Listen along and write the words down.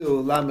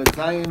Lamed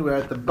Zayin. We're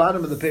at the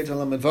bottom of the page on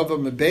Lamed Vav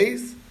Amud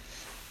Beis,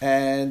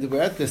 and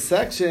we're at the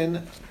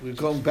section. We're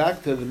going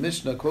back to the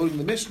Mishnah, quoting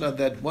the Mishnah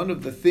that one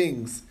of the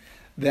things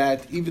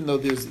that, even though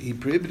he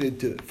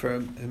prohibited for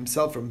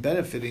himself from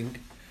benefiting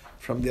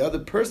from the other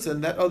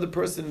person, that other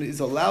person is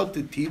allowed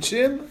to teach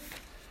him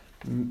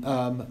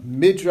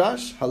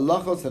midrash,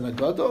 halachos, and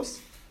agados,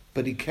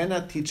 but he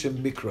cannot teach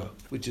him mikra,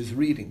 which is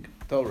reading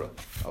Torah.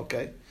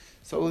 Okay,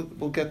 so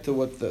we'll get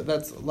to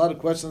that's a lot of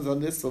questions on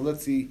this. So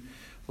let's see.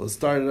 We'll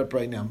start it up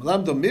right now.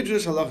 Lamdo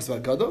midrash halachos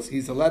v'agados.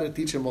 He's allowed to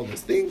teach him all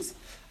these things.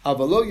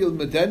 Avalo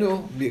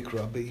yilmedenu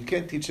mikra, but you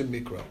can't teach him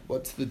mikra.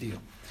 What's the deal?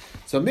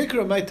 So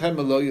mikra my time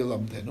alo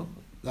yilamdenu.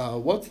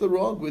 What's the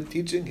wrong with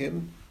teaching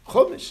him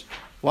chumash?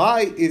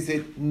 Why is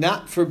it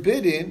not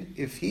forbidden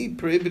if he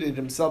prohibited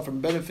himself from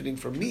benefiting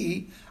from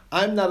me?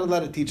 I'm not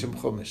allowed to teach him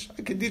chumash.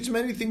 I can teach him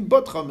anything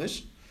but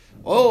chumash.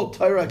 All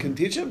Torah I can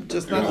teach him,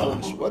 just not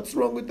chumash. What's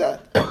wrong with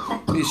that?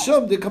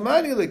 Mishum de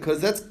kamanile, because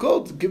that's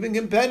called giving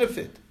him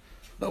benefit.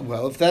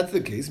 Well, if that's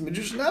the case,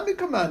 midrash nami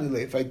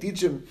kamanile. If I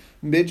teach him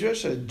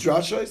midrash,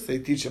 drashos, they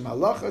teach him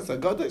halachas,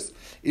 agados,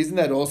 isn't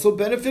that also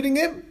benefiting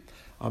him?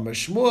 Amar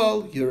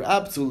Shmuel, you're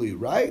absolutely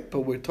right, but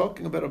we're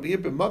talking about over here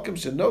b'makom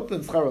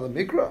shenoten schar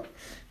mikra.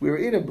 We're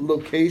in a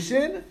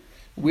location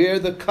where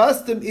the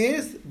custom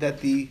is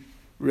that the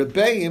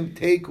rebbeim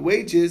take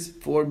wages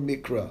for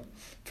mikra,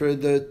 for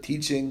the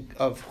teaching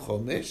of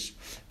chumash.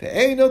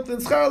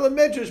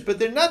 But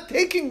they're not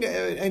taking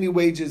any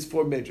wages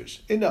for midrash.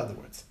 In other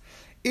words,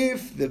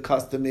 if the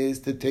custom is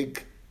to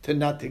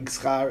not take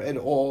schar at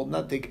all,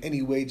 not take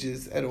any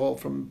wages at all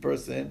from a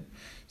person,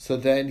 so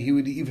then he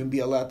would even be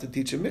allowed to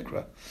teach a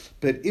mikra.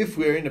 But if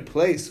we're in a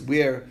place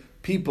where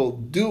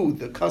people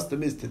the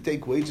custom is to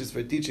take wages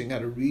for teaching how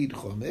to read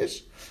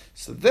chumash,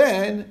 so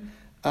then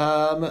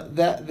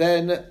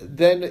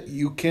then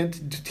you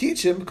can't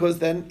teach him, because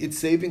then it's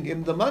saving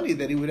him the money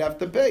that he would have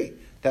to pay.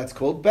 That's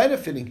called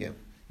benefiting him.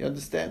 You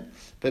understand?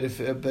 But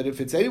if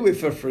it's anyway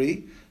for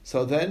free,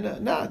 so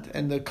then not.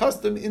 And the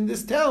custom in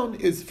this town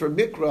is for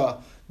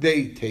mikra,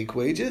 they take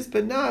wages,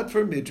 but not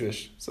for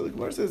midrash. So the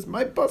Gemara says,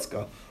 my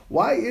paska,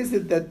 why is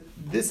it that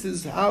this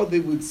is how they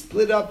would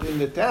split up in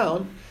the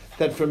town,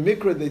 that for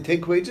mikra they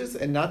take wages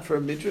and not for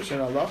midrash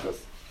and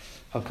halachas?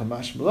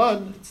 Hakamash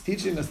Malan, it's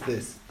teaching us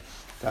this.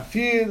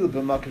 Tafil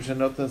b'makom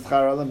shenoten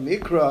schar ala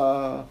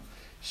mikra,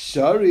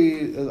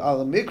 shari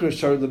ala mikra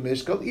shari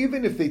l'mishkal.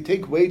 Even if they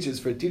take wages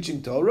for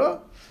teaching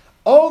Torah,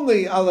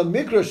 only ala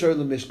mikra shari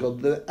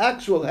l'mishkal. The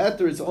actual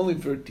heter is only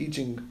for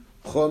teaching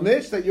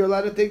chumash that you're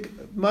allowed to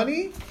take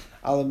money.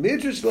 Ala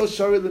midrash lo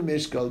shari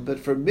l'mishkal. But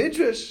for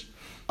midrash,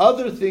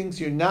 other things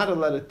you're not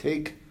allowed to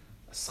take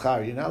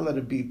schar. You're not allowed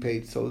to be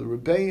paid. So the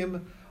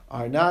rebbeim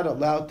are not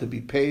allowed to be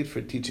paid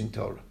for teaching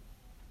Torah.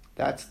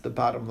 That's the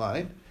bottom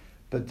line.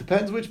 But it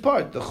depends which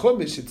part. The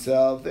chumash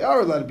itself, they are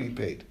allowed to be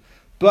paid.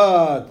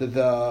 But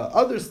the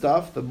other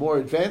stuff, the more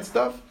advanced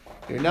stuff,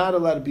 you're not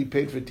allowed to be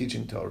paid for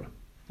teaching Torah.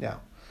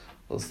 Now,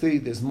 we'll see,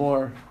 there's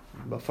more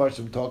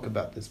Mefarshim talk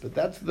about this, but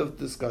that's the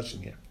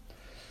discussion here.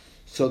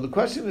 So the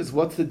question is,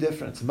 what's the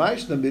difference?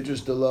 Ma'ishna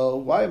midrash delo,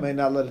 why am I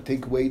not allowed to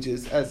take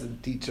wages as a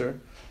teacher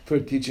for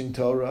teaching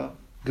Torah,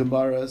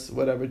 Gemaras,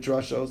 whatever,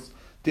 drashos?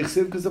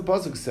 Dichsiv, because the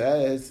pasuk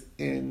says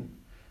in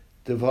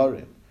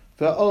Devarim,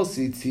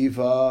 Ve'osi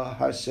tziva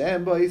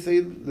Hashem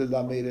ba'isei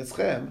l'lamed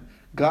eschem.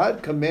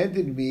 God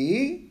commanded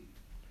me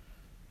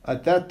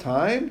at that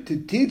time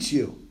to teach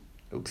you.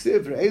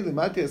 Uksiv re'ei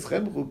limati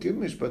eschem chukim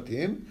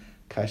mishpatim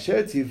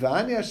kasher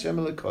tzivani Hashem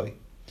lekoi.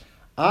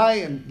 I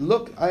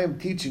am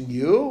teaching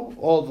you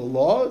all the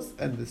laws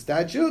and the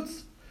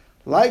statutes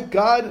like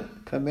God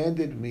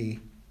commanded me.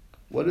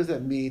 What does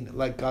that mean,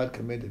 like God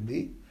commanded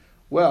me?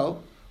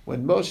 Well,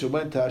 when Moshe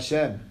went to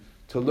Hashem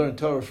to learn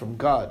Torah from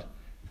God,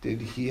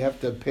 did he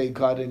have to pay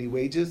God any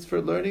wages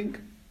for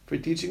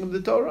teaching him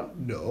the Torah?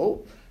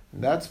 No.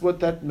 And that's what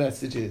that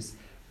message is.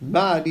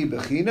 Ma'ani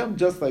bechinam,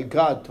 just like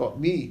God taught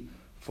me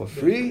for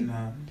free.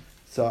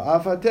 So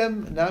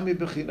afatem nami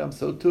bechinam,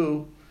 so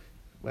too,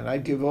 when I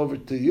give over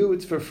to you,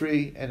 it's for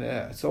free,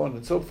 and so on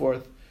and so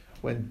forth.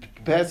 When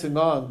passing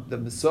on the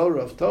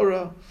Masorah of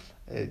Torah,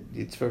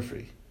 it's for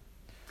free.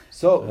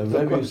 So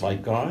maybe it's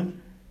like God?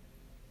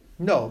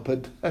 No,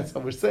 but that's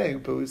what we're saying.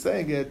 But we're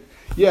saying it.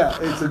 Yeah,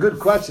 it's a good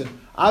question.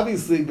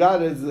 Obviously,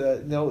 God is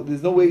there's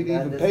no way to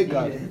even pay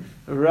God.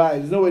 Right?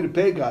 There's no way to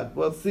pay God.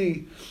 We'll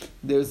see.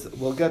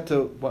 We'll get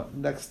to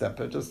next step.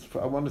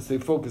 I want to say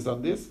focus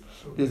on this.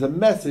 There's a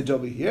message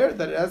over here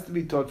that it has to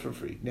be taught for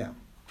free. Now,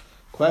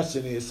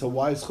 question is, so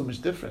why is Chumash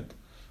different?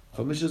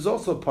 Chumash is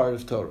also part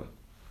of Torah.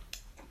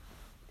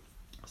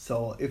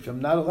 So if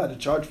I'm not allowed to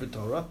charge for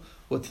Torah,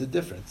 what's the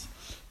difference?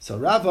 So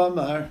Rav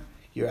Amar,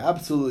 you're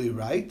absolutely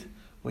right.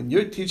 When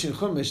you're teaching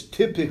Chumash,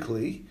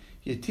 typically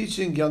you're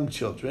teaching young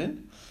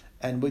children,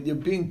 and what you're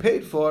being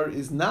paid for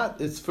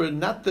it's for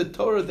not the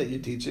Torah that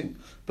you're teaching,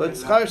 but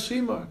schar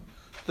shimor,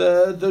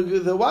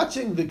 the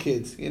watching the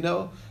kids.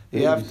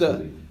 You have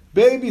to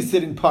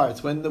babysitting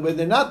parts when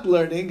they're not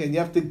learning, and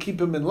you have to keep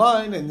them in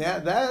line, and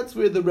that's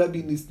where the Rebbe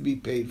needs to be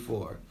paid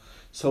for.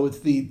 So it's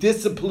the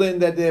discipline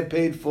that they're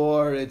paid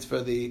for. It's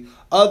for the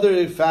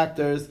other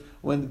factors.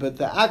 But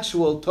the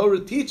actual Torah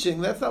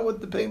teaching, that's not what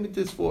the payment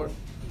is for.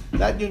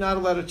 That you're not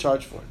allowed to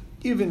charge for,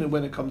 even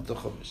when it comes to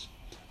Chumash.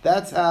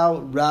 That's how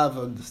Rav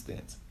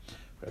understands.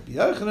 Rabbi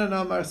Yochanan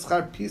Amar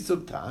Schar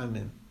Pisuk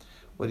Ta'amim.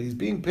 What he's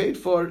being paid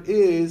for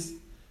is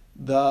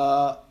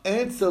the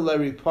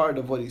ancillary part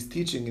of what he's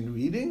teaching and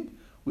reading,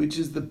 which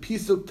is the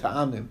Pisuk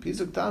Ta'amim.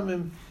 Pisuk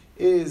Ta'amim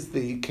is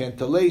the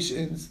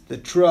cantillations, the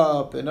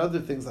trup, and other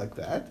things like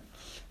that.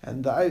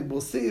 And I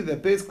will see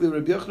that basically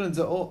Rabbi Yochanan's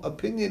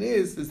opinion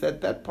is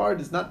that that part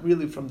is not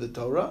really from the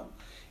Torah.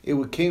 It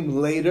came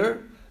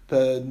later,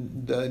 the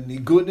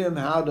nigunim,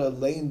 how to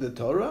lay in the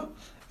Torah,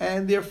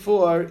 and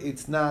therefore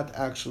it's not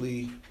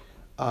actually,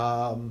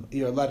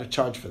 you're allowed to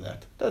charge for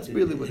that. That's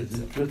really what it's. Is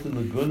it just the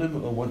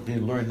nigunim or what they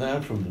learned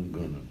out from the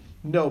nigunim?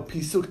 No,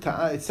 Pisuk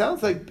Ta'amim. It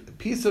sounds like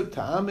Pisuk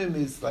Ta'amim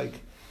is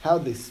like how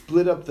they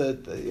split up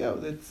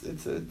it's the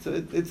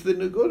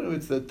nigunim,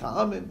 it's the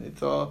Ta'amim,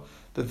 it's all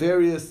the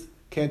various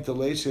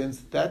cantillations.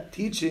 That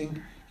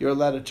teaching you're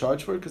allowed to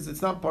charge for because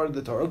it's not part of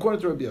the Torah,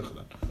 according to Rabbi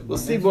Yochanan. We'll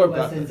see more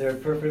about it. Are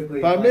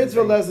perfectly Bar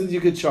mitzvah lessons you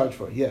could charge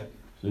for, yeah.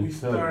 We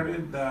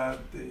started that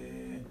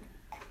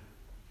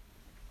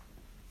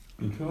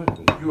You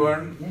you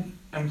are.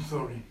 I'm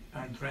sorry.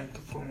 I'm trying to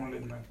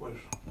formulate my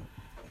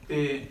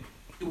question.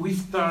 We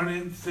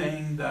started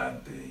saying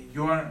that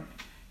you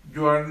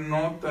are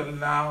not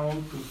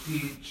allowed to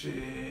teach.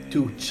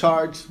 To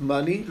charge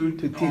money to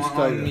teach on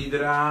Torah.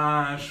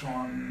 midrash,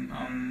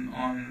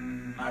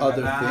 on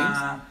Other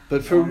Haggadah, things.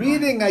 But for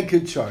reading, I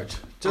could charge.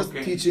 Just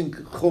Okay. teaching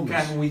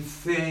Chumash. Can we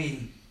say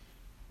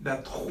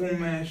that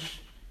Chumash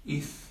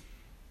is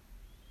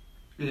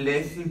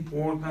less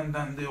important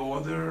than the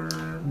other?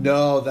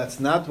 No, that's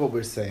not what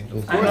we're saying.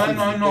 Of course, I it's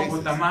know, the no,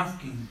 basis. but I'm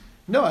asking.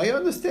 No, I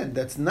understand.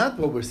 That's not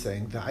what we're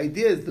saying. The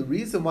idea is the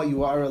reason why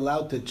you are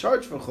allowed to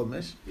charge for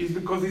Chumash It's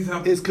because it's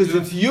a. is because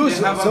it's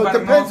usually. they have a So it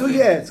depends who barnose.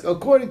 you ask.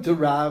 According to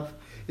Rav,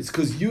 it's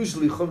because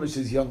usually Chumash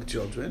is young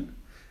children,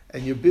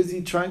 and you're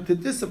busy trying to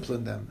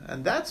discipline them,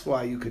 and that's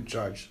why you could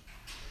charge.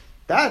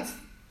 That's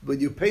what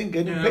you're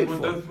getting Yeah, paid but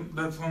for.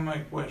 that's not my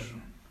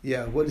question.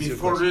 Yeah, what is your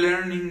Before question?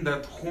 learning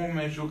that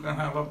Chumash, you can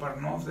have a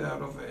parnose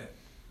out of it.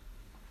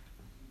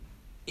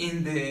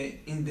 In the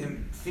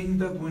thing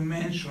that we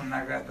mentioned,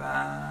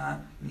 Haggadah,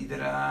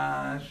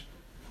 Midrash,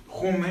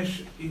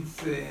 Chumash,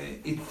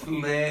 it's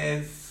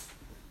less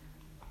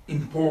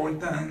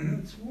important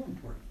It's more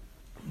important.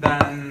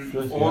 than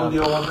Just, all yeah.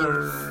 the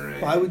other.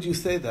 Why would you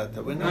say that?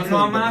 That we're not No, saying no,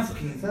 I'm that.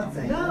 asking. It's not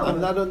saying No.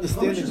 I'm not Chumash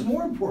understanding. is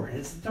more important.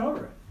 It's the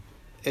Torah.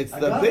 It's the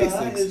Haggadah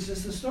basics. is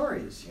just the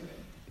stories.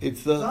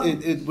 It's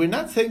the. We're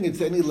not saying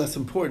it's any less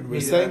important.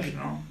 We're saying Midrash,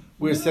 no?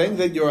 We're saying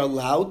that you're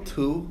allowed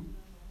to.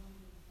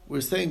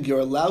 We're saying you're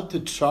allowed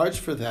to charge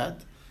for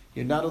that.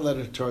 You're not allowed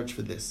to charge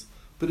for this.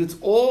 But it's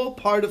all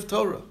part of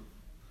Torah.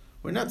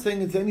 We're not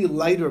saying it's any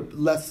lighter,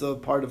 less a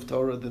part of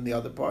Torah than the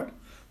other part.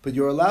 But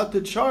you're allowed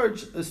to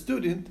charge a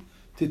student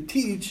to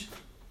teach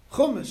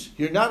Chumash.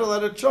 You're not allowed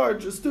to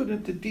charge a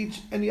student to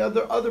teach any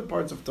other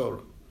parts of Torah.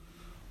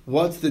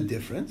 What's the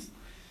difference?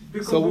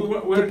 Because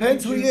So we're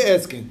depends who teaching- you're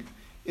asking.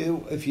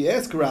 If you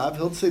ask Rav,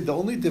 he'll say the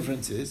only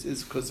difference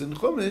is because in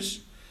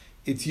Chumash,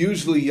 it's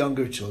usually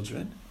younger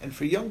children, and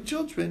for young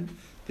children,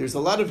 there's a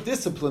lot of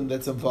discipline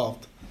that's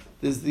involved.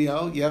 There's you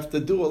have to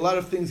do a lot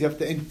of things. You have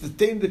to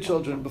entertain the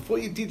children before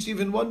you teach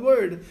even one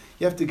word.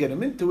 You have to get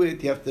them into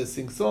it. You have to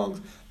sing songs.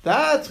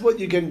 That's what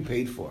you're getting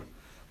paid for.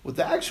 With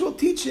the actual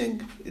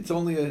teaching, it's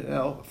only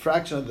a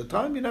fraction of the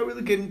time. You're not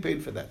really getting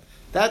paid for that.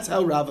 That's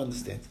how Rav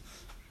understands.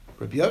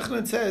 Rabbi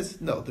Yochanan says,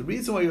 no, the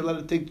reason why you're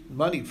allowed to take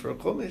money for a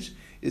Chumash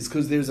is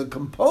because there's a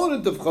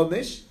component of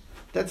Chumash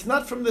that's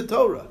not from the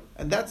Torah,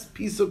 and that's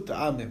Pisuk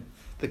Ta'amim.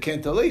 The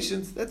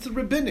cantillations, that's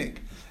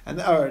rabbinic.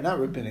 Or not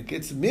rabbinic,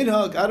 it's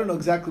minhag, I don't know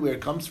exactly where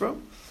it comes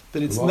from,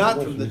 but it's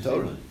not from the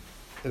Torah.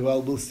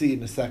 Well, we'll see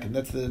in a second.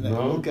 That's the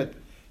No? we'll get.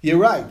 You're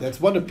right,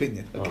 that's one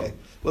opinion. Okay,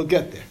 Oh. We'll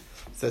get there.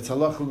 So that's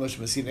halachah Moshe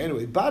Messina.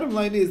 Anyway, bottom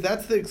line is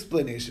that's the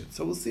explanation.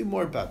 So we'll see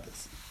more about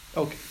this.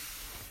 Okay.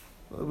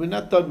 Well, we're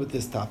not done with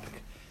this topic.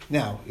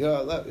 Now,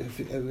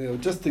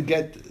 just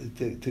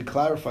to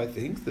clarify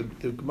things, the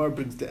Gemara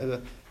brings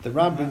the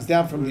Ram brings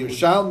down from the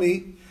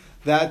Yerushalmi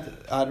that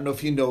I don't know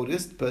if you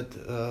noticed, but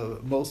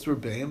most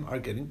Rebbeim are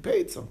getting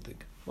paid something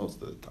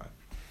most of the time.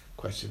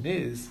 Question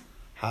is,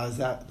 how is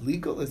that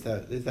legal? Is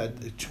that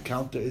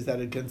counter? Is that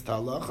against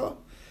halacha?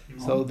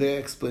 No. So the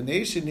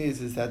explanation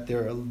is that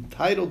they're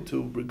entitled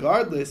to,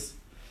 regardless,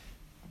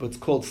 what's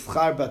called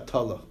schar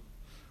batala,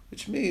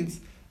 which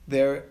means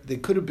they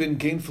could have been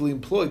gainfully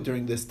employed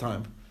during this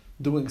time,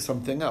 doing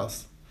something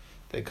else.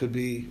 They could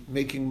be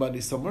making money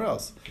somewhere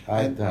else.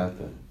 And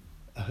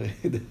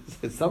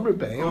some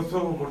Rebbeim,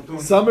 Also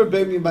opportunity. some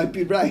Rebbeim, you might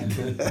be right. I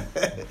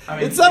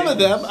mean, And some of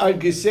them are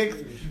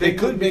geschikt. They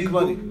could be make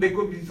money. They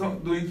could be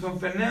doing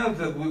something else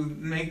that would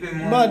make them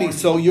more Money.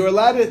 So you're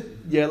allowed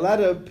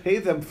to pay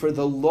them for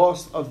the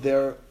loss of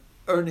their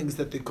earnings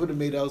that they could have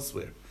made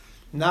elsewhere,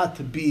 not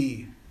to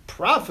be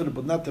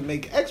profitable, not to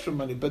make extra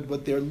money, but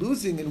what they're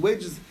losing in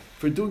wages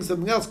for doing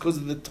something else because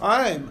of the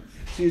time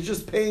So you're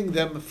just paying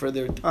them for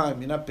their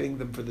time. You're not paying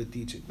them for the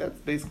teaching. That's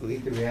I basically.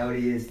 think the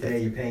reality is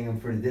today you're paying them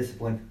for the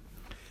discipline.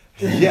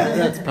 Yeah,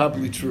 that's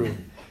probably true.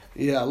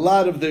 Yeah, a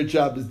lot of their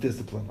job is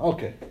discipline.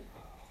 Okay.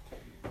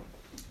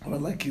 Or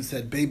like you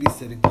said,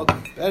 babysitting.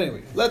 Okay. But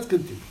anyway, let's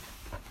continue.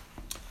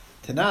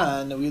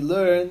 Tanan, we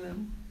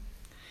learn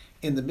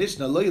in the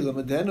Mishnah, Lo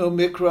Yilamadenu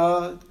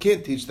Mikra,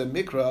 can't teach them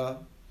Mikra.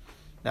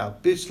 Now,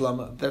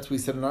 Bishlam, that's what we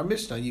said in our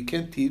Mishnah, you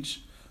can't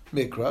teach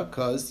Mikra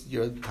because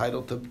you're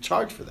entitled to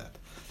charge for that.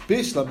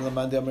 Bishlam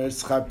Lamandamar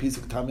Schar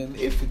Pisuk Tamim,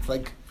 if it's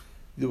like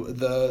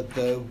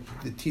the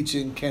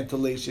teaching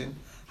cantillation,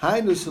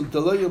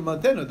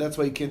 that's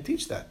why you can't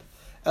teach that.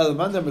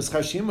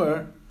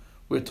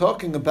 We're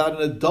talking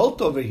about an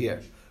adult over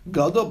here.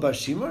 Gadol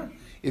Bashimar.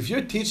 If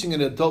you're teaching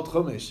an adult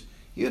Chumash,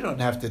 you don't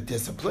have to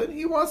discipline.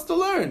 He wants to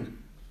learn.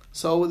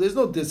 So there's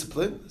no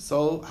discipline.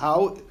 So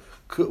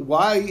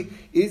why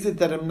is it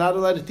that I'm not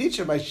allowed to teach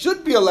him? I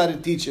should be allowed to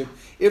teach him.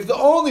 If the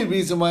only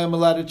reason why I'm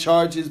allowed to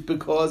charge is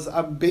because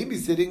I'm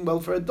babysitting, well,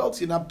 for adults,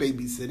 you're not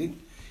babysitting.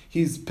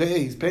 He's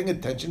paying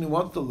attention. He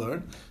wants to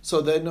learn.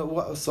 So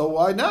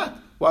why not?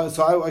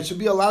 So I should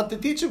be allowed to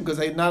teach him because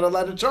I'm not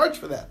allowed to charge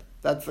for that.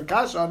 That's the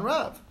kasha on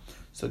Rav.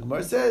 So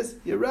Gemara says,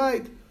 you're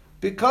right.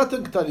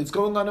 Bikatan Ktan, it's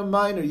going on a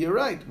minor. You're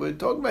right. We're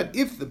talking about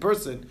if the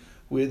person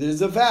where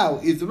there's a vow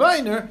is a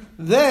minor,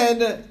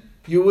 then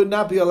you would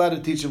not be allowed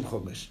to teach him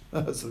Chumash.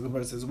 So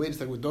Gemara says, wait a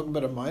second, we're talking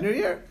about a minor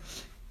here?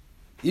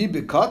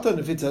 Bikatan,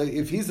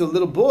 if he's a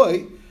little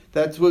boy,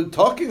 that's what we're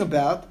talking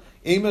about.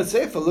 Ema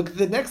Sefer, look at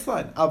the next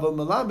line. Aval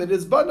Malamed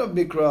is Banav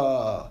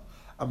Mikra.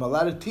 I'm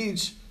allowed to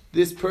teach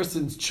this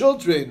person's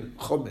children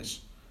Chumash.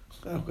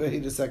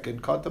 Wait a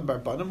second. Katan bar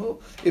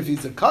banamu. If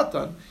he's a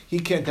katan, he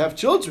can't have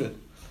children.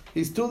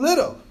 He's too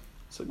little.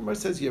 So Gemara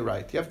says you're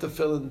right. You have to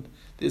fill in.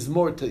 There's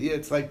more to. Yeah,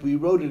 it's like we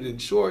wrote it in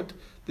short.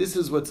 This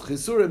is what's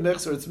chisur and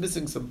mechzer. It's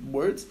missing some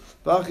words.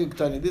 This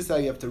is how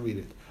you have to read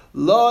it.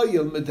 La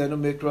yilmedenu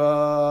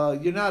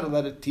mikra. You're not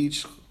allowed to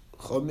teach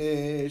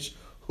chumash.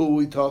 Who are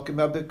we talking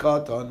about?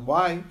 Bekatan.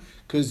 Why?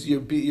 Because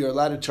you're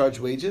allowed to charge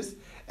wages,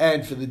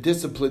 and for the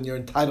discipline, you're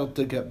entitled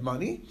to get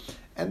money,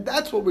 and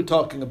that's what we're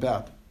talking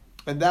about.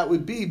 And that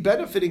would be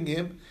benefiting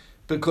him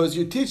because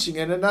you're teaching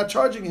and not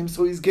charging him,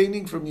 so he's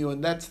gaining from you,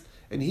 and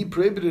he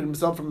prohibited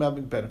himself from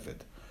having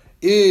benefit.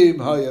 Im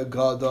haya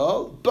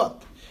gadol,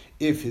 but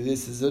if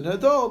this is an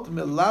adult,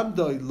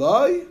 melamdoi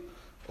loy,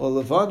 or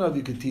levanav,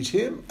 you could teach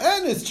him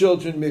and his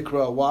children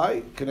mikra.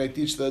 Why can I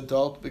teach the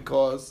adult?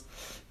 Because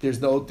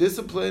there's no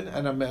discipline,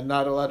 and I'm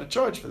not allowed to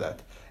charge for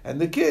that. And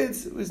the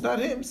kids, it's not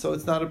him, so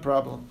it's not a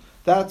problem.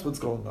 That's what's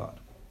going on.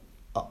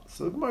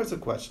 So the Gemara has a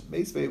question.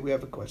 We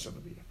have a question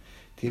over here.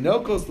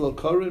 Tinokos lo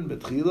korin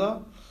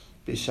betchila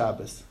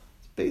b'Shabbos.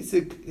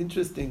 Basic,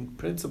 interesting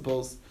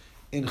principles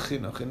in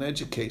chinuch, in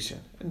education,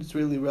 and it's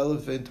really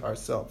relevant to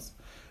ourselves.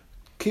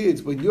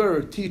 Kids, when you're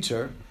a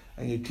teacher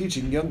and you're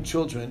teaching young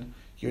children,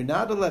 you're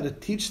not allowed to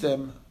teach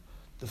them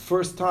the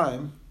first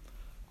time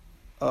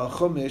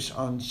chumash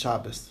on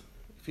Shabbos.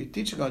 If you're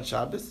teaching on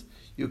Shabbos,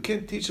 you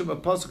can't teach them a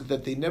pasuk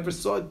that they never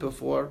saw it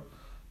before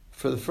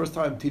for the first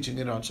time teaching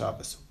it on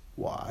Shabbos.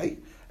 Why?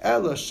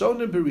 Ela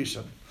shona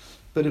berishon.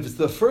 But if it's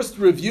the first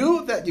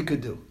review, that you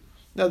could do.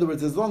 In other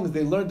words, as long as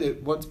they learned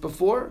it once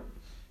before,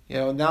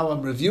 now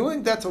I'm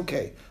reviewing, that's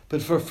okay.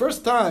 But for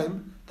first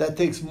time, that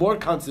takes more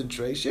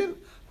concentration.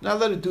 Now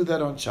let it do that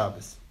on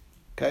Shabbos.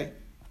 Okay?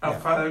 A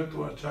father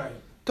to a child.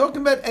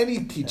 Talking about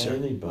any teacher.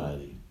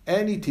 Anybody.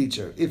 Any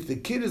teacher. If the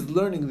kid is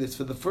learning this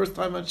for the first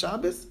time on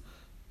Shabbos,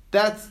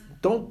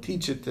 don't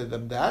teach it to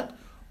them that.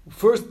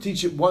 First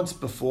teach it once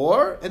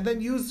before, and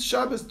then use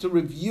Shabbos to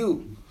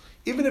review.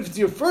 Even if it's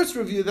your first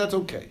review, that's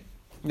okay.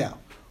 Now,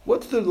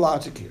 what's the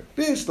logic here?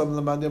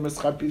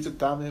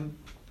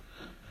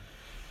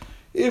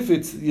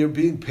 If you're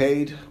being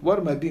paid, what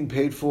am I being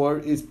paid for?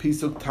 Is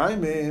pisuk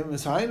taimim.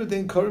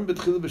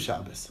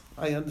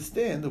 I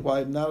understand why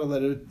I'm not allowed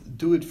to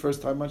do it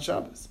first time on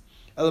Shabbos.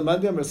 And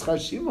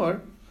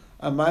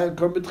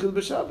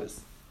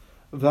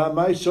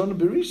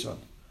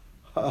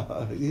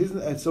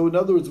so, in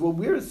other words, what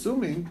we're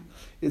assuming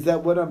is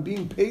that what I'm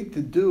being paid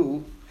to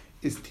do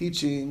is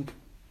teaching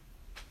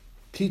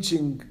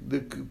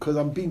because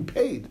I'm being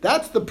paid.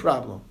 That's the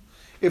problem.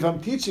 If I'm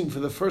teaching for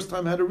the first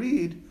time how to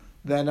read,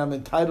 then I'm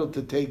entitled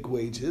to take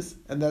wages,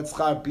 and that's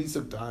schar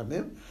pisuk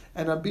tamim,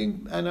 and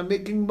I'm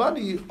making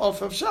money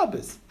off of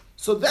Shabbos.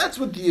 So that's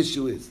what the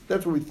issue is.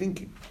 That's what we're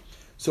thinking.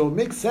 So it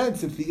makes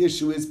sense if the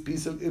issue is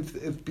pisuk, if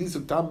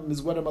pisuk tamim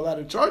is what I'm allowed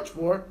to charge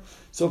for.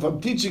 So if I'm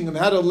teaching them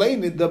how to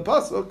lane it, the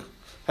pasuk,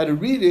 how to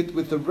read it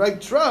with the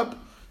right trap,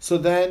 so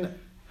then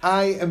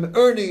I am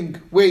earning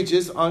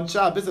wages on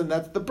Shabbos, and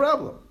that's the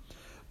problem.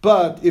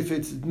 But if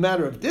it's a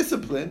matter of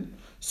discipline,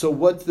 so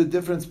what's the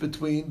difference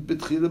between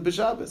B'tchila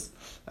b'Shabbos?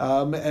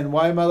 And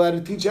why am I allowed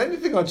to teach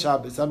anything on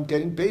Shabbos? I'm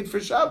getting paid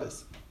for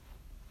Shabbos.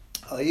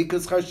 I'm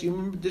giving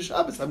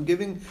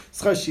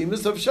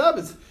schashimus of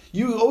Shabbos.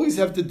 You always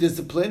have to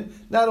discipline,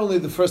 not only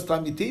the first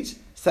time you teach,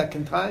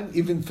 second time,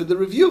 even for the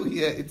review,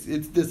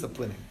 it's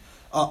disciplining.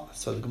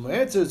 So the Gemara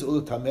answers,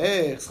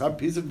 Ulutamech, Schar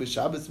Pisuk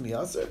b'Shabbos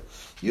miyaser.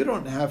 You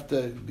don't have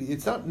to,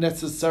 it's not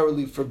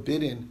necessarily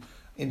forbidden.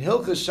 In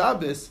Hilchas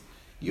Shabbos,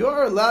 you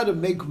are allowed to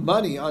make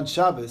money on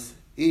Shabbos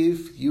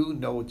if you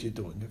know what you're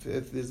doing,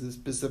 if there's a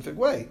specific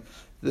way.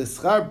 The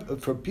Schar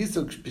for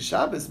Pisuk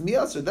b'Shabbos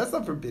miyaser, that's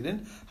not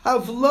forbidden.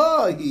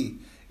 Havlahi.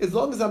 As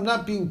long as I'm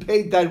not being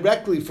paid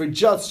directly for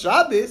just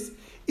Shabbos,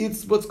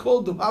 it's what's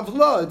called the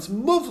havla. It's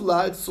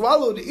muvla. It's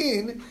swallowed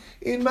in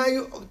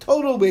my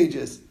total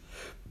wages.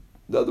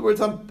 In other words,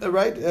 I'm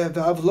right.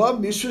 Havla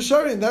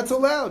mishusharin. That's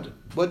allowed.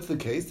 What's the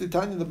case? The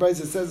Tanya in the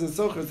Brisa says in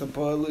Socher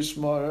Sapor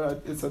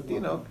Lishmar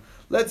Isatino.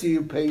 Let's say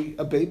you pay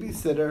a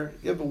babysitter.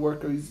 You have a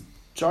worker. He's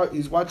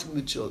watching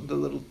the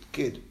little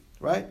kid,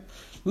 right?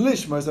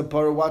 Lishmar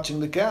Sapor watching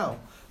the cow.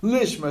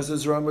 Lishmar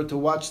says Romer to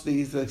watch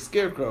the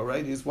scarecrow,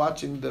 right? He's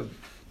watching the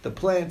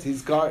plant.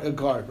 He's a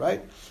guard,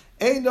 right?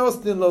 You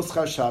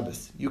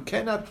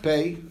cannot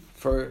pay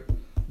for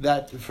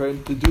that for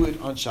him to do it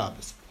on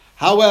Shabbos.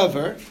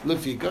 However,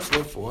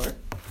 therefore,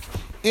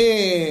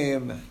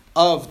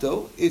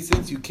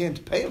 since you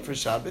can't pay him for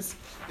Shabbos,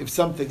 if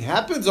something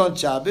happens on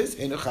Shabbos,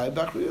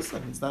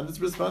 it's not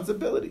his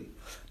responsibility,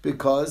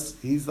 because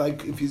he's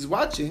like, if he's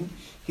watching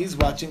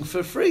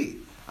for free.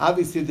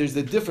 Obviously, there's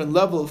a different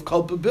level of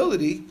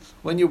culpability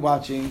when you're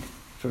watching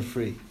for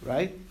free,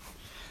 right?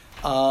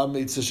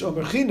 It's a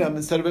shomer chinam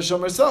instead of a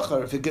shomer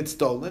sachar. If it gets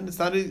stolen,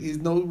 he's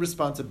no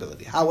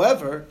responsibility.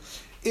 However,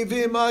 if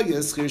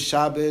schir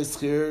Shabbos,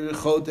 schir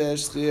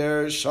chodesh,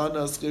 schir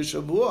shana, schir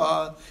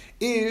shavua,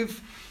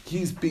 if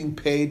he's being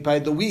paid by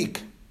the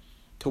week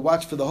to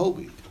watch for the whole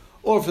week,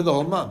 or for the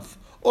whole month,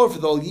 or for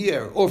the whole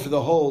year, or for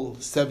the whole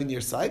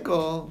 7-year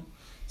cycle,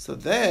 so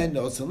then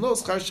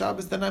schar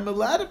Shabbos, then I'm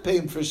allowed to pay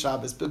him for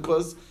Shabbos,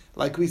 because,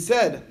 like we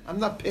said, I'm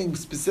not paying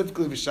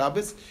specifically for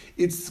Shabbos.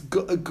 It's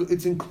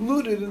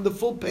included in the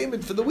full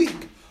payment for the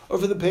week, or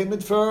for the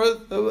payment for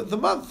the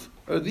month,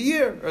 or the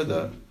year, or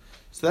the.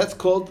 So that's not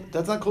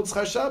called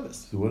schar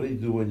Shabbos. So what do you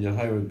do when you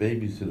hire a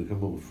babysitter to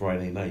come over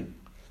Friday night?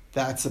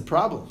 That's a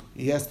problem.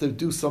 He has to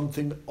do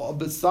something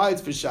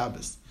besides for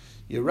Shabbos.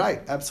 You're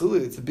right,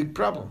 absolutely. It's a big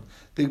problem.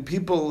 A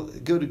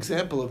good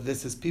example of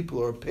this is people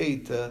who are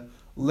paid to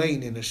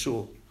lane in a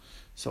shul.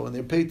 So when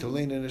they're paid to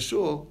lane in a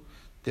shul,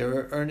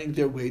 they're earning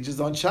their wages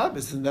on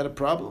Shabbos. Isn't that a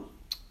problem?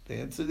 The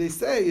answer they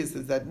say is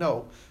that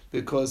no,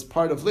 because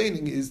part of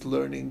laning is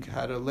learning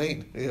how to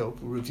lane,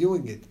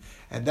 reviewing it.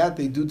 And that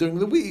they do during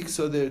the week,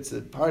 so that it's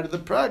a part of the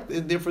practice,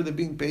 and therefore they're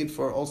being paid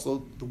for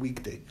also the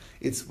weekday.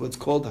 It's what's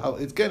called,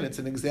 it's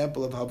an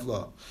example of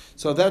havla.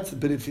 So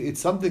but if it's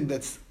something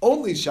that's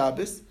only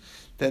Shabbos,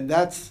 then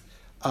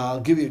I'll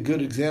give you a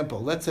good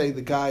example. Let's say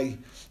the guy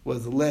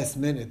was the last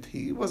minute.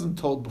 He wasn't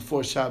told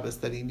before Shabbos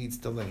that he needs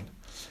to lane.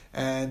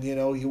 And,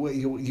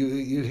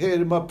 you hit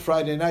him up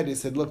Friday night, he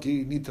said, look,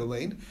 you need to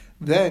lane.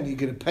 Then you're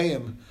going to pay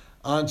him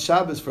on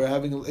Shabbos for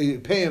having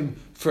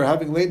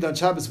laned on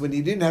Shabbos when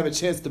he didn't have a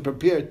chance to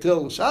prepare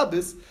till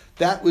Shabbos.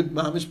 That would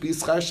mamish be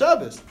schar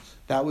Shabbos.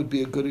 That would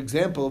be a good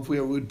example of where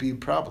it would be a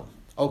problem.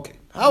 Okay.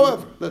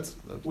 However,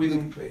 we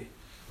don't pay.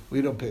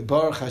 We don't pay.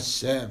 Baruch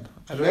Hashem.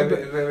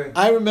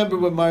 I remember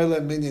when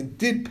Marla Minyan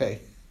did pay.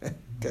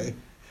 Okay.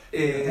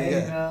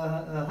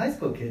 High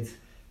school kids.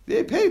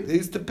 They paid. They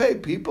used to pay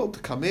people to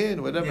come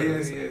in, whatever.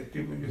 Yeah.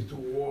 People used to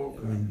walk.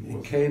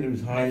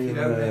 Caterers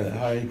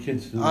hire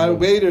kids to our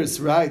waiters,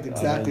 right?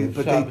 Exactly.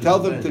 But they tell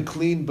them to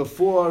clean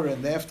before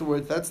and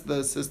afterwards. That's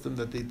the system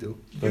that they do.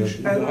 But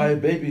you hire a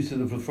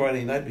babysitter for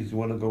Friday night because you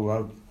want to go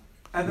out.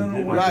 I don't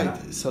know why.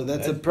 Right. So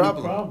that's a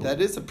problem.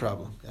 That is a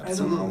problem.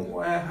 Absolutely. I don't know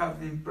why I have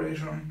the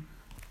impression.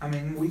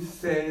 We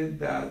said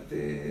that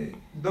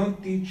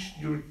don't teach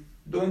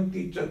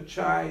a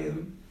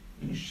child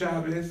in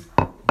Shabbos.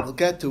 We'll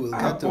get to it.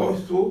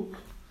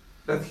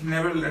 That he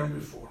never learned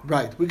before.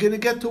 Right. We're going to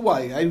get to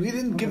why. We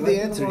didn't give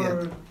the answer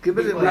yet. Give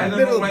it in the I don't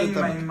middle know why of in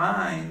the my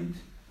mind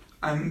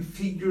I'm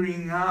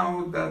figuring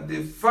out that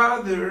the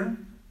father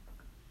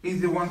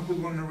is the one who's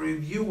going to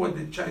review what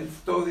the child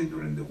studied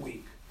during the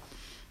week.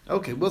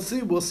 Okay, we'll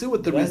see what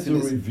the That's reason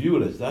is. That's to review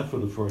it. It's not for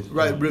the first time.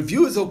 Right,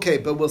 review is okay,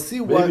 but we'll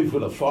see Maybe for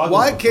the father.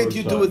 Why can't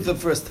you do it the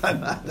first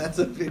time? That's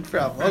a big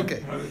problem.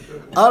 Okay.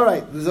 All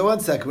right, so 1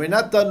 second. We're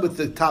not done with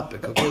the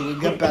topic, okay? We'll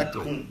get back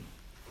to it.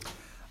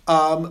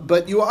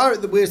 But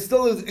we're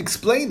still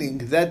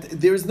explaining that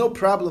there is no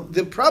problem.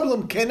 The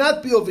problem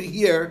cannot be over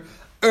here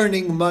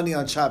earning money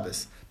on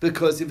Shabbos.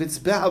 Because if it's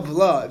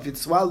be'avla, if it's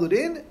swallowed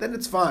in, then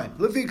it's fine.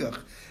 Lefikach.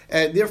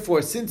 And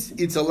therefore, since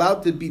it's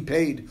allowed to be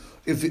paid,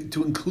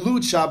 to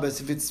include Shabbos,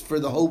 if it's for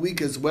the whole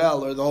week as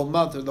well, or the whole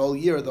month, or the whole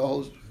year, or the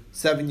whole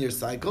 7-year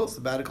cycle,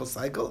 sabbatical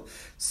cycle,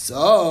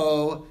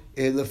 so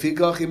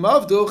lefikach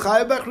imavdu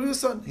chayav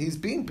b'chruson. He's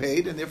being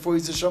paid, and therefore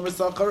he's a shomer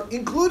sachar,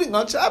 including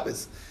on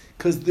Shabbos.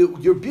 Because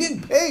you're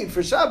being paid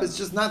for Shabbos,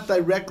 just not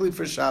directly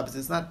for Shabbos.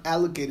 It's not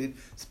allocated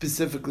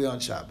specifically on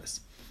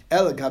Shabbos.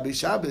 Ela gabi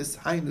Shabbos,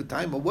 hainu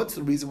taima. What's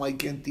the reason why you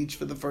can't teach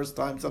for the first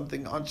time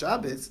something on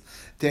Shabbos?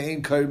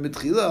 Te'en kar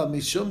mitchila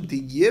mishum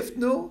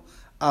diyifnu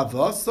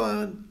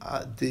avason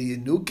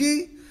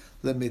diyinuki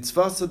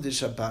lemitzvasa de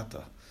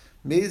Shabbata.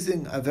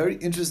 Amazing, a very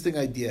interesting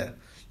idea.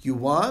 You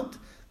want,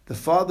 the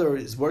father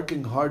is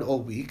working hard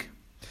all week,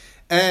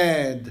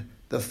 and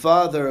the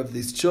father of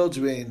these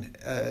children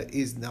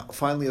is now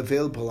finally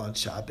available on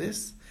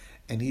Shabbos,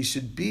 and he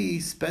should be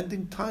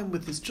spending time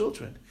with his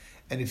children.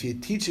 And if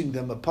you're teaching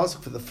them a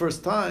pasuk for the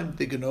first time,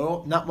 they're going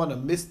to not want to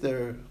miss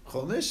their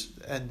Chumash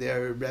and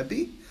their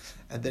Rebbe,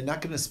 and they're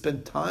not going to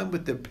spend time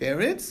with their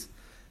parents,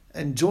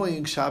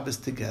 enjoying Shabbos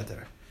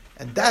together.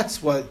 And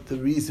that's what the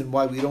reason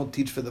why we don't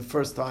teach for the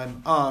first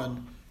time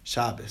on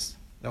Shabbos.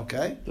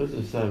 Okay?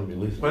 Doesn't sound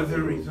realistic. What's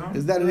the reason?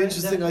 Is that an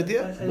interesting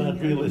idea? Not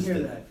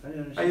realistic.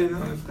 I didn't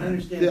understand. I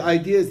understand. The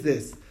idea is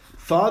this: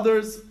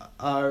 fathers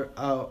are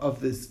of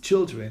these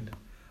children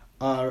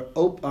are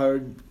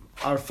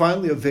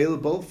finally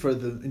available for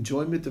the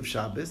enjoyment of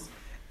Shabbos,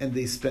 and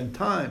they spend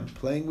time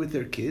playing with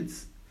their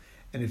kids.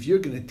 And if you're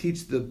going to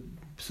teach the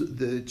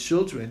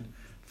children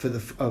for the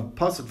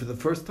pasuk for the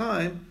first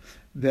time,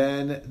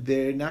 then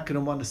they're not going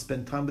to want to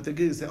spend time with their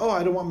kids. They say, "Oh,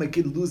 I don't want my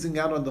kid losing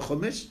out on the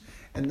Chumash,"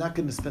 and not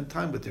going to spend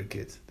time with their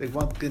kids. They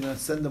want going to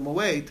send them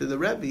away to the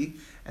Rebbe,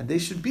 and they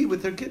should be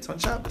with their kids on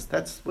Shabbos.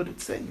 That's what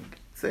it's saying.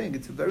 It's saying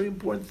it's a very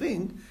important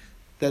thing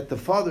that the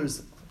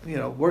fathers,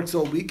 works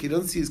all week. He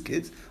doesn't see his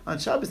kids on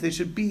Shabbos. They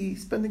should be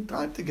spending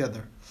time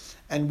together,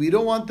 and we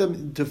don't want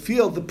them to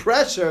feel the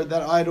pressure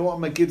that I don't want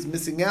my kids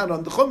missing out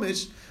on the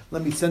Chumash.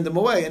 Let me send them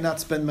away and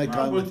not spend my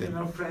time with him.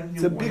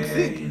 It's a big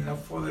thing. In a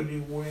fatherly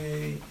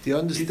way. Do you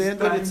understand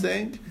what it's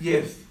saying?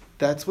 Yes.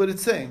 That's what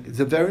it's saying. It's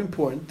very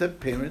important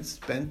that parents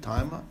spend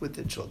time with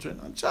their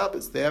children on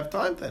Shabbos. They have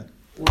time then.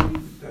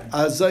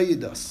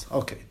 Azayidas.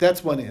 Okay,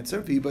 that's one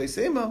answer.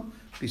 V'yibaisema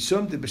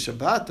b'shum de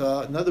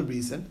b'shabbata. Another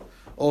reason,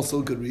 also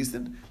a good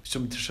reason.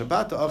 B'shum de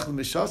shabbata achel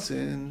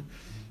mishasin.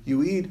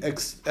 You eat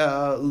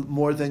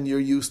more than you're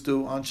used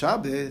to on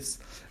Shabbos.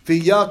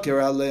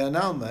 V'yaker alei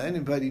analma.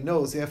 Anybody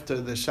knows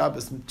after the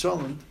Shabbos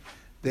mitzolant,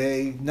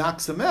 they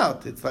knocks them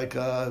out. It's like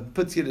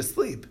puts you to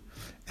sleep.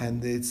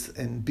 And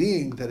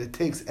being that it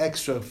takes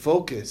extra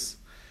focus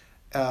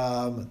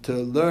to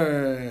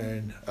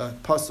learn a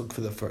pasuk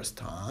for the first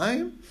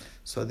time,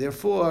 so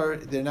therefore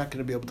they're not going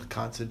to be able to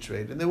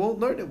concentrate and they won't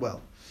learn it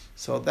well.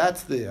 So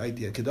that's the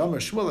idea. Kedamar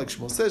Shmuel, like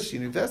Shmuel says,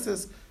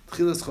 Shiniveses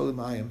Tchilas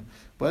Cholimayim.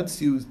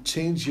 Once you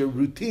change your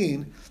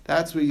routine,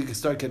 that's where you can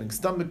start getting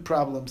stomach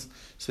problems.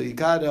 So you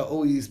gotta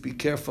always be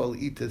careful,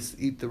 eat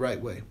the right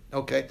way.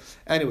 Okay.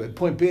 Anyway,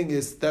 point being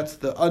is that's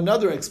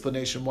another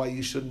explanation why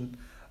you shouldn't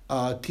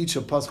teach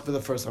a pasuk for the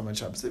first time on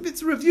Shabbos. If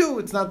it's a review,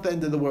 it's not the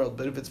end of the world.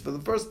 But if it's for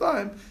the first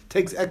time, it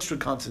takes extra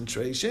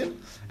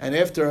concentration. And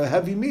after a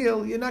heavy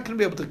meal, you're not going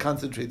to be able to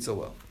concentrate so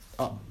well.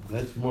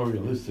 That's more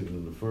realistic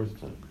than the first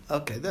time.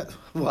 Okay,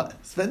 what?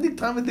 Spending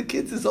time with the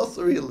kids is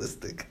also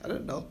realistic. I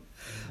don't know.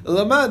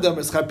 The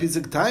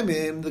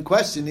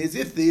question is,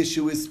 if the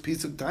issue is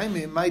pisuk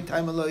taimim, my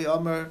time aloy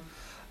amar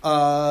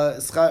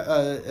schar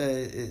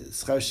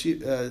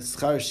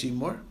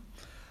shimur.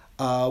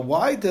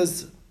 Why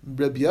does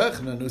Rabbi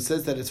Yochanan, who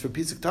says that it's for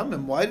pisuk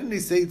tamim, why didn't he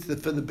say it's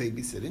for the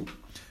babysitting?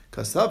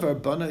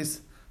 Kasavar banais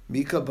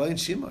mika bain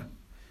shimur,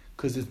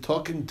 because it's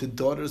talking to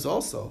daughters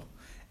also,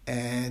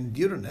 and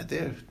you don't know,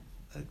 their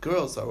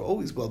girls are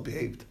always well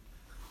behaved,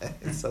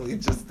 so you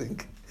just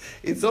think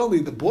it's only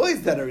the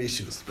boys that are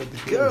issues, but the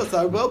girls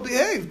are well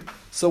behaved.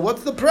 So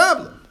what's the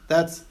problem?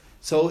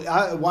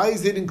 Why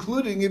is it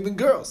including even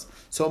girls?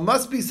 So it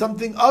must be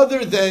something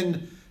other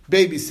than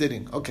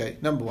babysitting. Okay,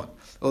 number one.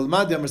 Because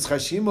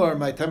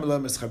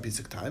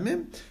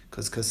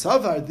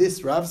Kasavar,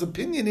 this Rav's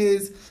opinion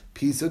is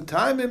Pisuk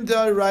Taimim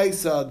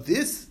Da'araisa.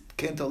 This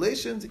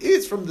cantillations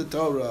is from the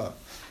Torah.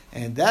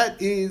 And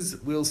that is,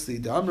 we'll see,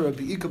 the Amar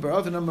Rabbi Ika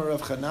Barav and Amar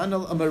Rav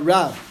Chananel Amar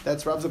Rav.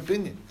 That's Rav's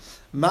opinion.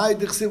 My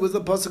Dichsi was the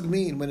pasuk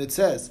mean when it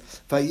says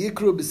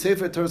Vayikru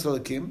b'Sefer Torah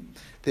Salakim.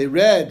 They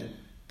read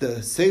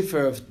the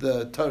Sefer of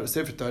the Torah,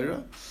 Sefer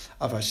Torah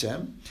of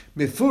Hashem,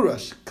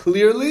 Mifurash,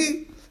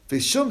 clearly,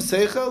 Vishum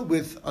Seichel,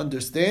 with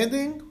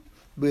understanding,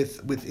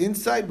 with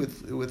insight,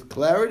 with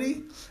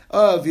clarity.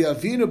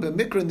 V'Yavinu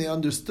b'Mikra, and they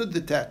understood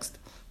the text.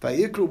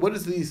 Vayikru, what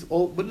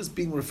is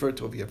being referred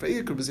to over here?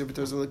 Vayikru b'Sefer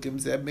Torah Salakim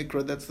Zeb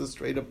Mikra. That's the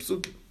straight up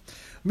psukim.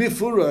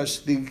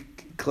 Mifurash, the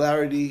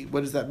clarity,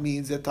 what does that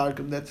mean?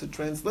 Zetarkim, that's the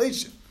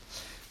translation.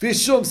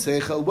 Vishum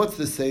Seichel, what's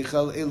the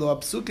Seichel? Elo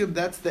Apsukim,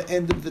 that's the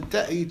end of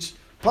each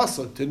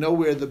pasuk, to know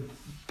where the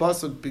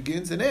pasuk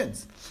begins and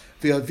ends.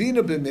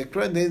 V'Yavinu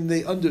b'Mikra, and then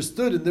they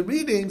understood in the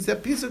readings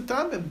that Pisuk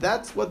Tamim,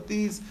 that's what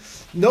these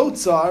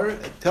notes are,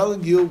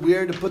 telling you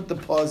where to put the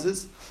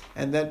pauses,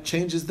 and that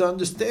changes the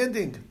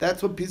understanding.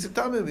 That's what Pisuk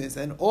Tamim is.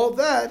 And all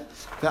that,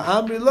 the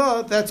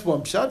Amrilah, that's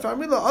one pshat.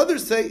 Amrilah,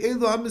 others say,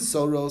 Elo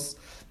HaMisoros,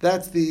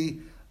 that's the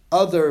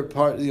other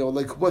part,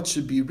 like what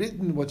should be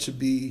written, what should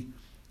be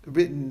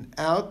written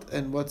out,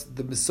 and what's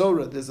the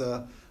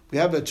Misorah. We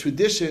have a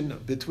tradition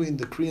between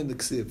the Kri and the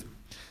Ksiv.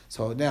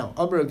 So now,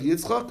 Amar of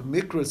Yitzchak,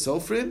 Mikra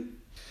Sofrim,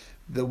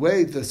 the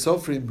way the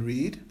Sofrim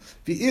read,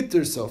 the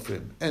Itter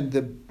Sofrim, and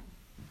the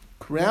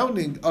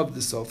crowning of the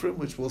Sofrim,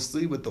 which we'll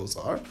see what those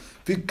are.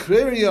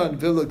 Vikriyan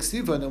v'lo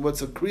ksivan, and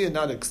what's a kriya,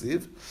 not a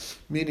ksiv,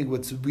 meaning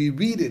we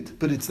read it,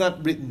 but it's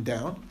not written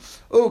down.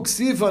 O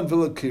ksivan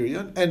v'lo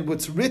kriyan, and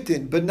what's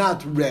written but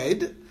not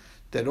read,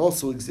 that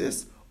also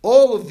exists.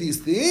 All of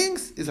these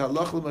things is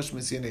halach l'mash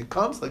mesina. It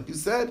comes, like you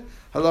said,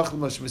 halach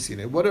l'mash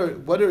mesina. What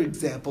are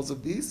examples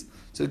of these?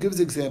 So it gives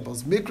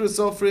examples. Mikra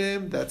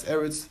Sofrim, that's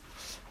Eretz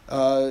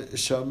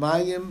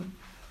Shamayim,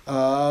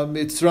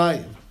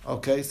 Mitzrayim.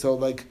 Okay, so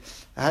like,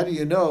 how do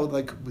you know,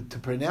 like, to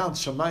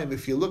pronounce Shamayim,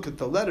 if you look at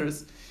the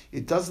letters,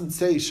 it doesn't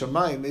say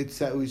Shamayim,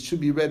 it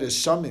should be read as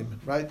Shamim,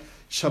 right?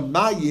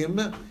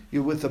 Shamayim,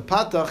 you with the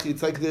patach,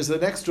 it's like there's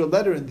an extra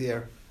letter in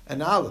there,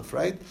 an aleph,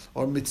 right?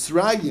 Or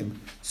Mitzrayim.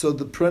 So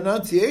the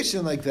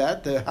pronunciation like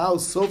that, how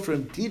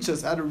Sofrim teach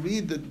us how to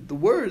read the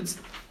words,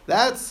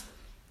 that's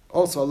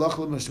also halach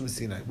l'mash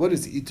mesina. What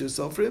is Iter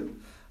Sofrim?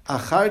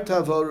 Achar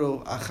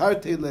tavoro, achar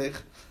telech,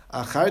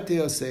 achar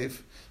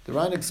teosef. The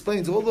Ran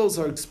explains all those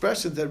are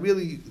expressions that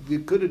really we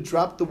could have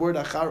dropped the word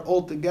achar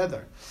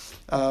altogether,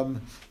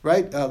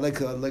 right?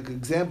 Like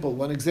example.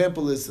 One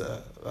example is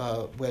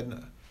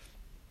when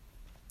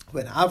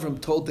Avram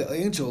told the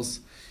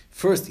angels,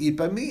 first eat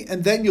by me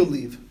and then you'll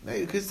leave. Now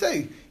you could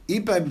say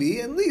eat by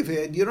me and leave.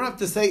 You don't have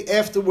to say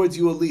afterwards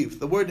you will leave.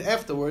 The word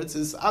afterwards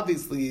is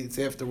obviously it's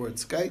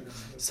afterwards. Okay,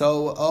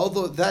 so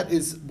although that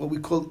is what we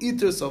call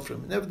Iter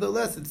Sofrim,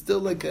 nevertheless it's still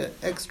like an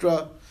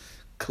extra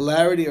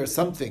clarity or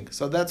something.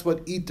 So that's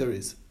what Iter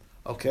is.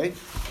 Okay,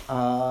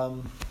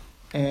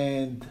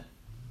 and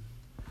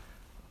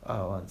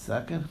 1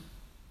 second.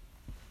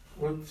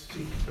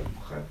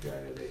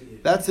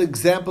 That's an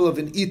example of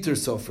an Iter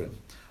Sofrim.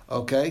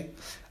 Okay.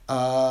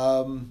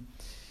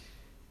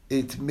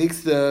 It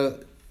makes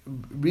the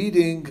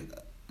reading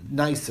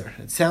nicer.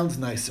 It sounds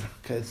nicer.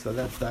 Okay, so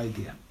that's the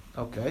idea.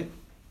 Okay.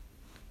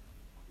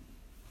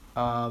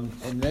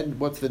 And then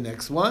what's the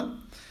next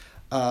one?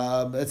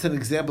 That's an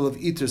example of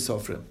Iter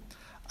Sofrim.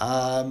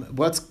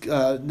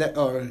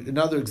 Or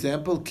another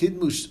example?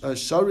 Kidmush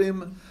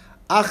Sharim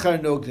Achar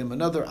Nogdim.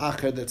 Another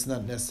Achar that's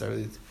not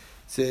necessarily.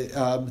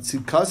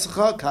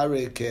 Tzikascha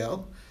Karei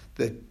Kel.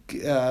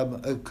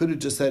 Could have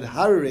just said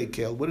Harare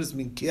Kel. What does it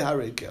mean, Ki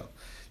Harare Kel?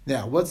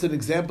 Now, what's an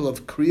example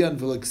of Kriyan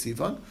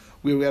v'leksivan,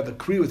 where we have a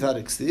Kri without a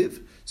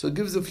Ksiv? So it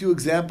gives a few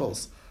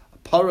examples.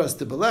 Paras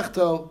de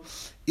Belechto,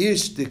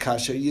 Ish de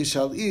Kasha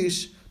Yishal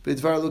Ish,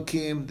 Bidvar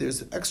Lukim.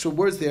 There's extra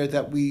words there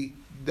that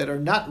are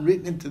not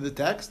written into the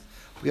text.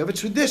 We have a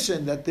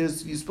tradition that you're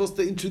supposed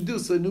to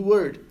introduce a new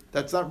word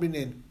that's not written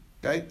in.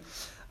 Okay?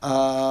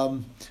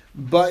 Ba'im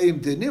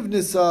de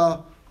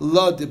Nivnisa,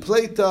 La de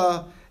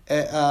Pleta,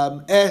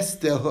 Es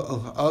de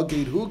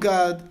Agid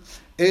Hugad,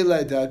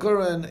 Elai da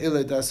Agoran,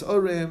 Elai das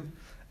Orim,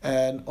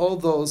 and all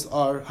those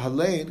are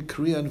Halein,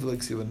 Kriyan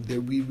v'leksivan.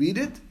 We read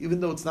it, even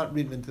though it's not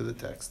written into the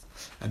text.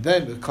 And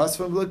then the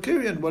Kasvan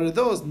v'lekiriyan, what are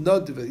those?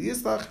 Nod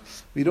v'yislach.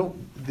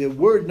 The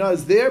word na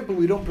is there, but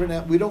we don't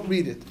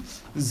read it.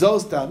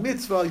 Zos da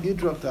mitzvah,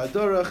 Yidrov da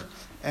Adorach,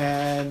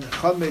 and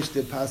Chamesh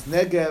de Pas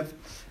Negev,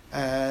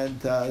 and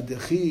the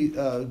Chi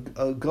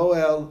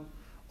Goel.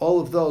 All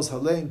of those,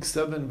 Halein,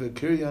 Kseven,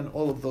 V'Kiryan,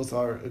 all of those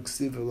are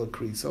Ksiv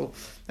L'Kri. So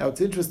now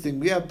it's interesting,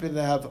 we happen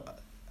to have,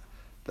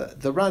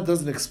 the Ran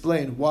doesn't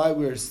explain why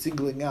we're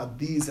singling out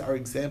these are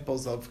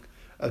examples of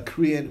a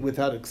Kriyan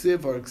without a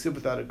Ksiv or a Ksiv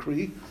without a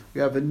Kri.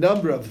 We have a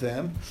number of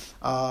them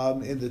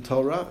in the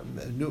Torah,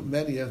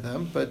 many of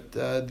them, but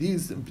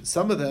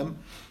some of them,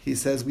 he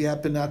says, we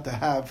happen not to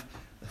have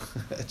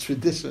a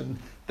tradition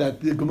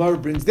that the Gemara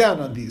brings down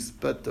on these,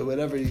 but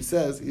whatever he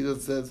says, he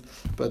just says,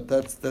 but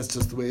that's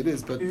just the way it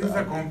is. But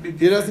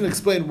he doesn't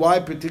explain why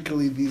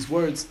particularly these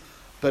words.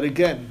 But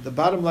again, the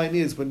bottom line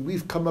is when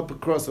we've come up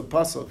across a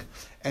pasuk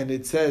and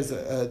it says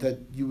that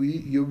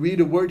you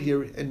read a word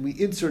here and we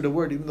insert a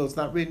word even though it's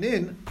not written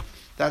in,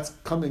 that's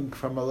coming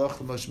from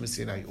halach l'mash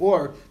mesina.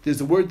 Or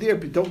there's a word there,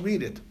 but don't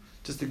read it,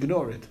 just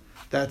ignore it.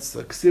 That's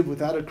a ksiv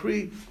without a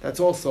kri. That's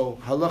also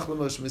halach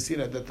l'mash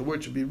mesina, that the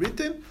word should be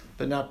written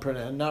but not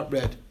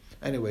read.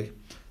 Anyway,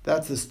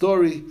 that's the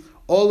story.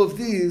 All of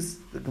these,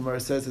 the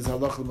Gemara says, is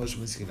halach l'mash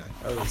mesina.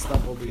 All right,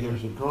 stop over here.